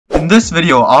In this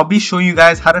video, I'll be showing you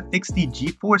guys how to fix the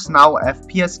Geforce Now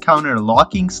FPS counter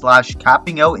locking /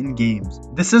 capping out in games.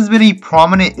 This has been a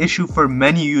prominent issue for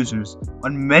many users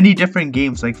on many different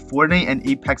games like Fortnite and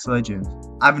Apex Legends.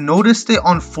 I've noticed it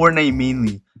on Fortnite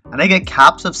mainly, and I get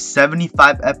caps of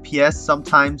 75 FPS,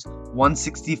 sometimes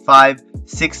 165,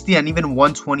 60, and even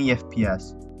 120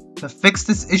 FPS. To fix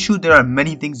this issue, there are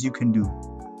many things you can do.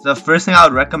 So the first thing I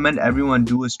would recommend everyone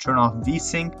do is turn off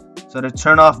VSync. So to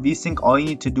turn off VSync, all you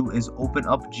need to do is open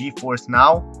up Geforce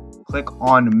Now, click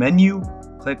on menu,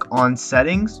 click on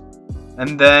settings,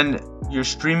 and then your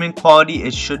streaming quality,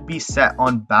 it should be set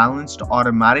on balanced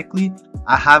automatically.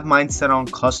 I have mine set on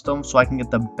custom so I can get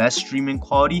the best streaming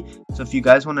quality. So if you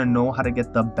guys want to know how to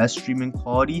get the best streaming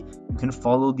quality, you can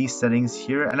follow these settings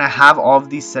here, and I have all of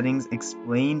these settings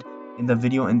explained in the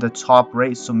video in the top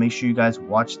right, so make sure you guys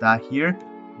watch that here.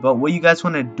 But what you guys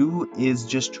want to do is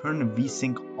just turn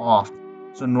VSync off.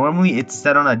 So normally it's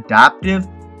set on adaptive,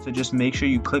 so just make sure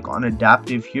you click on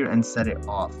adaptive here and set it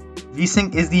off.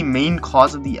 VSync is the main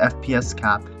cause of the FPS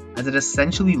cap, as it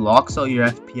essentially locks out your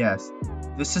FPS.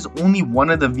 This is only one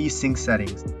of the VSync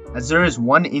settings, as there is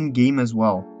one in game as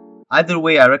well. Either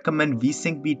way, I recommend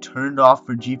VSync be turned off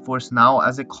for Geforce Now,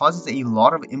 as it causes a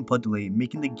lot of input delay,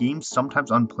 making the game sometimes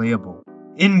unplayable.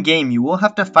 In game, you will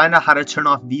have to find out how to turn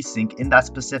off VSync in that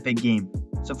specific game.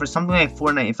 So for something like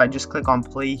Fortnite, if I just click on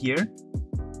play here,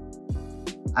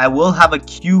 I will have a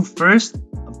queue first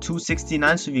of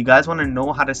 269. So if you guys want to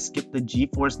know how to skip the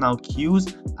Geforce Now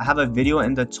queues, I have a video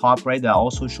in the top right that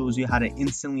also shows you how to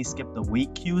instantly skip the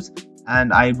wait queues,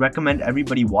 and I recommend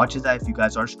everybody watches that if you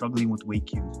guys are struggling with wait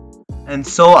queues. And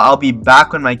so I'll be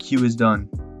back when my queue is done.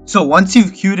 So once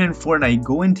you've queued in Fortnite,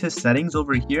 go into settings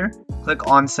over here, click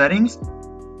on settings,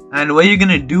 and what you're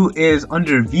gonna do is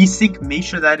under VSync, make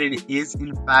sure that it is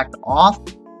in fact off.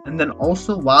 And then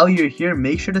also while you're here,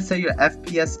 make sure to set your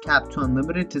FPS cap to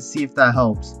unlimited to see if that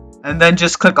helps. And then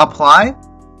just click apply.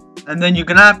 And then you're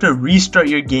gonna have to restart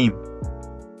your game.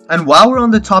 And while we're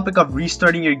on the topic of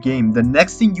restarting your game, the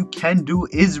next thing you can do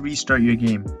is restart your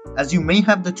game, as you may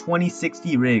have the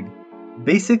 2060 rig.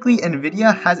 Basically,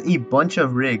 Nvidia has a bunch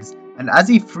of rigs, and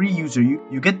as a free user,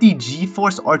 you get the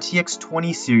Geforce RTX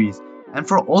 20 series. And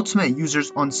for ultimate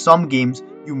users on some games,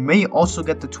 you may also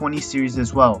get the 20 series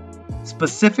as well.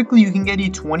 Specifically, you can get a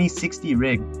 2060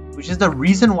 rig, which is the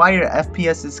reason why your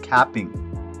FPS is capping.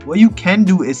 What you can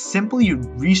do is simply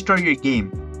restart your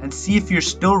game and see if you're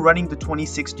still running the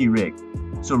 2060 rig.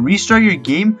 So restart your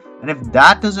game, and if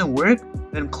that doesn't work,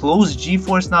 then close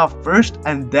Geforce Now first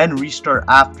and then restart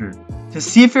after. To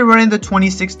see if you're running the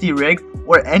 2060 rig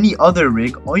or any other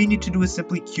rig, all you need to do is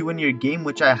simply queue in your game,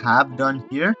 which I have done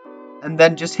here, and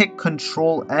then just hit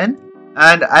Control N.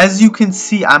 And as you can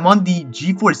see, I'm on the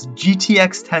Geforce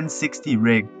GTX 1060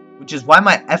 rig, which is why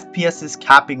my FPS is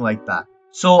capping like that.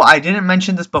 So I didn't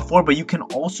mention this before, but you can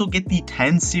also get the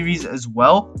 10 series as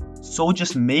well. So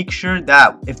just make sure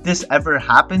that if this ever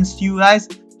happens to you guys,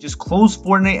 just close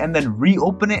Fortnite and then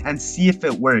reopen it and see if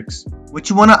it works. What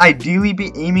you want to ideally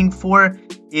be aiming for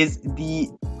is the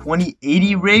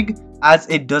 2080 rig, as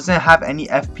it doesn't have any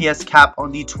FPS cap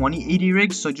on the 2080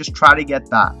 rig, so just try to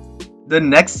get that. The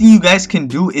next thing you guys can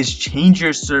do is change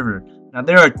your server. Now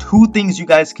there are two things you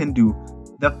guys can do.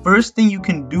 The first thing you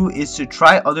can do is to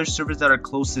try other servers that are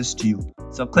closest to you.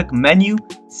 So click menu,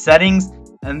 settings,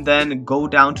 and then go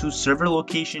down to server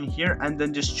location here, and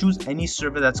then just choose any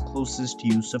server that's closest to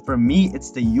you. So for me,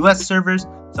 it's the US servers,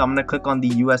 so I'm going to click on the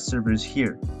US servers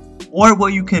here. Or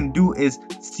what you can do is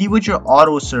see what your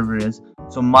auto server is.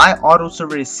 So my auto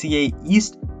server is CA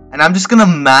East, and I'm just going to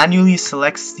manually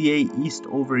select CA East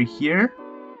over here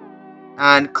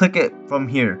and click it from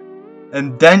here.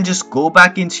 And then just go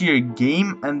back into your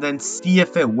game and then see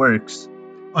if it works.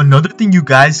 Another thing you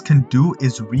guys can do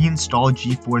is reinstall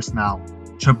Geforce Now.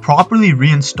 To properly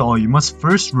reinstall, you must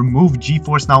first remove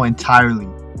Geforce Now entirely.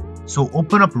 So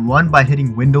open up Run by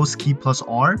hitting Windows key plus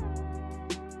R,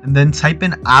 and then type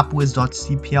in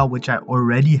appwiz.cpl, which I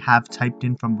already have typed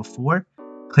in from before.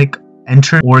 Click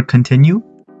Enter or Continue.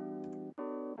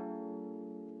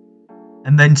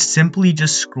 And then simply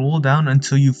just scroll down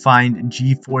until you find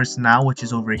Geforce Now, which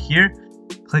is over here.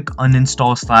 Click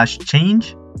Uninstall /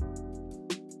 Change.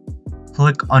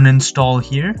 Click Uninstall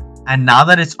here. And now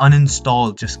that it's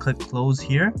uninstalled, just click Close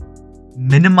here.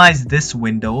 Minimize this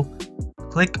window.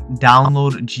 Click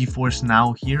Download Geforce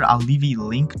Now here. I'll leave a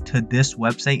link to this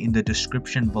website in the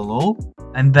description below.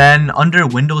 And then under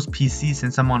Windows PC,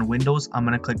 since I'm on Windows, I'm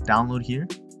going to click Download here.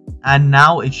 And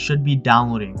now it should be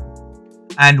downloading.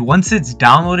 And once it's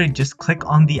downloaded, just click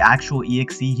on the actual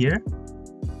exe here.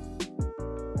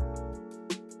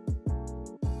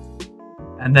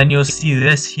 And then you'll see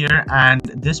this here, and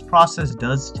this process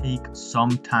does take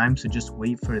some time, so just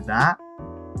wait for that.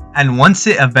 And once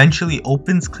it eventually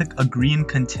opens, click agree and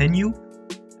continue,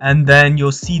 and then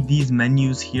you'll see these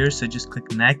menus here, so just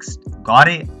click next. Got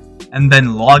it? And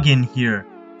then log in here.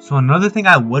 So another thing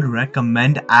I would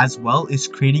recommend as well is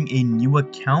creating a new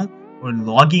account or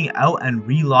logging out and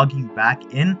re-logging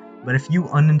back in. But if you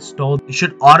uninstalled, it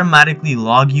should automatically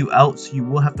log you out, so you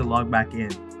will have to log back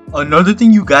in. Another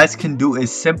thing you guys can do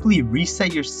is simply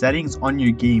reset your settings on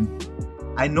your game.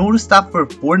 I noticed that for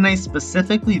Fortnite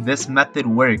specifically, this method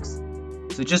works.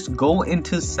 So just go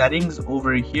into settings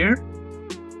over here.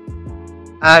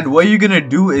 And what you're gonna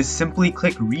do is simply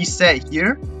click reset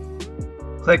here.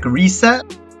 Click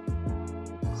reset.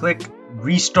 Click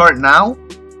restart now.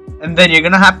 And then you're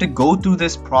gonna have to go through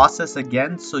this process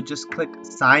again. So just click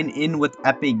sign in with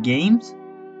Epic Games.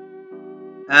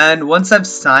 And once I've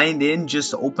signed in,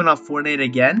 just open up Fortnite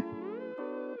again.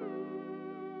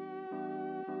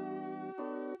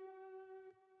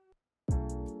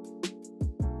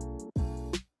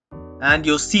 And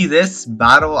you'll see this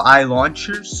Battle Eye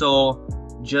Launcher,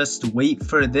 so just wait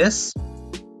for this.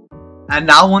 And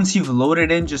now once you've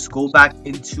loaded in, just go back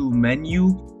into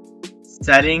menu,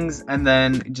 settings, and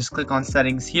then just click on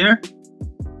settings here.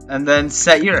 And then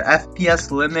set your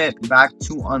FPS limit back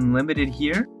to unlimited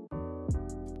here.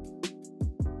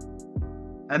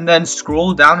 And then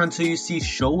scroll down until you see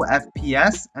show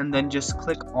FPS, and then just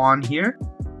click on here.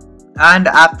 And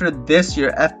after this,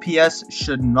 your FPS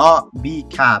should not be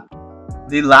capped.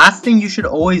 The last thing you should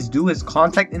always do is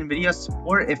contact NVIDIA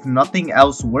support if nothing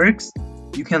else works.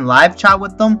 You can live chat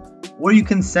with them, or you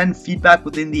can send feedback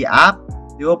within the app.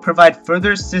 They will provide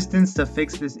further assistance to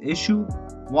fix this issue.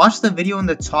 Watch the video in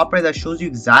the top right that shows you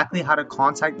exactly how to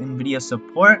contact NVIDIA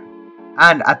support.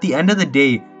 And at the end of the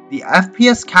day, the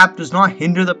FPS cap does not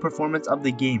hinder the performance of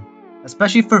the game,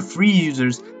 especially for free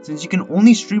users, since you can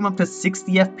only stream up to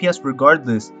 60 FPS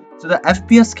regardless, so the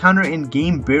FPS counter in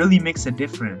game barely makes a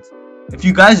difference. If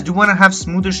you guys do want to have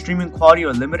smoother streaming quality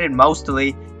or limited mouse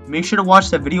delay, make sure to watch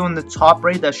the video in the top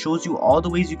right that shows you all the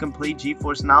ways you can play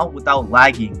Geforce Now without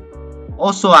lagging.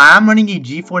 Also, I am running a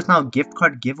Geforce Now gift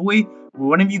card giveaway where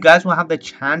one of you guys will have the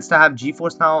chance to have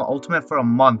Geforce Now Ultimate for a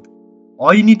month.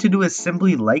 All you need to do is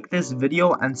simply like this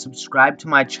video and subscribe to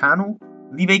my channel,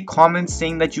 leave a comment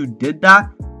saying that you did that,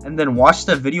 and then watch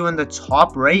the video in the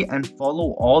top right and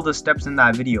follow all the steps in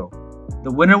that video.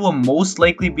 The winner will most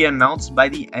likely be announced by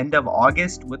the end of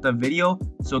August with a video,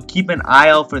 so keep an eye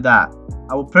out for that.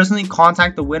 I will personally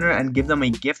contact the winner and give them a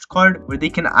gift card where they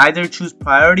can either choose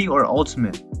priority or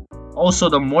ultimate. Also,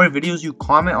 the more videos you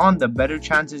comment on, the better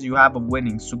chances you have of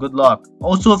winning, so good luck.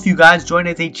 Also, if you guys join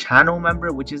as a channel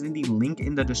member, which is in the link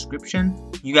in the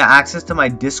description, you get access to my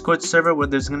Discord server where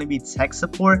there's going to be tech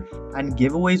support and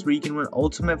giveaways where you can win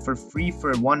Ultimate for free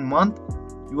for 1 month.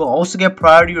 You will also get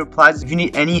priority replies if you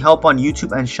need any help on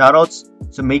YouTube and shoutouts,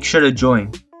 so make sure to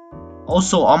join.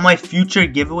 Also, all my future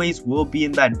giveaways will be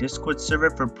in that Discord server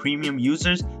for premium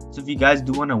users, so if you guys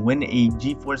do want to win a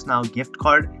Geforce Now gift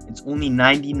card, it's only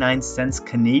 99 cents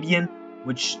Canadian,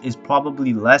 which is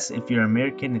probably less if you're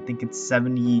American. I think it's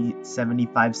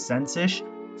 75 cents-ish,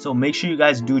 so make sure you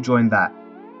guys do join that.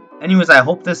 Anyways, I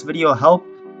hope this video helped.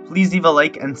 Please leave a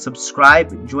like and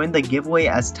subscribe. Join the giveaway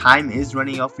as time is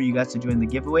running out for you guys to join the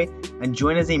giveaway, and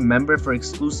join as a member for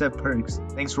exclusive perks.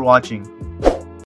 Thanks for watching.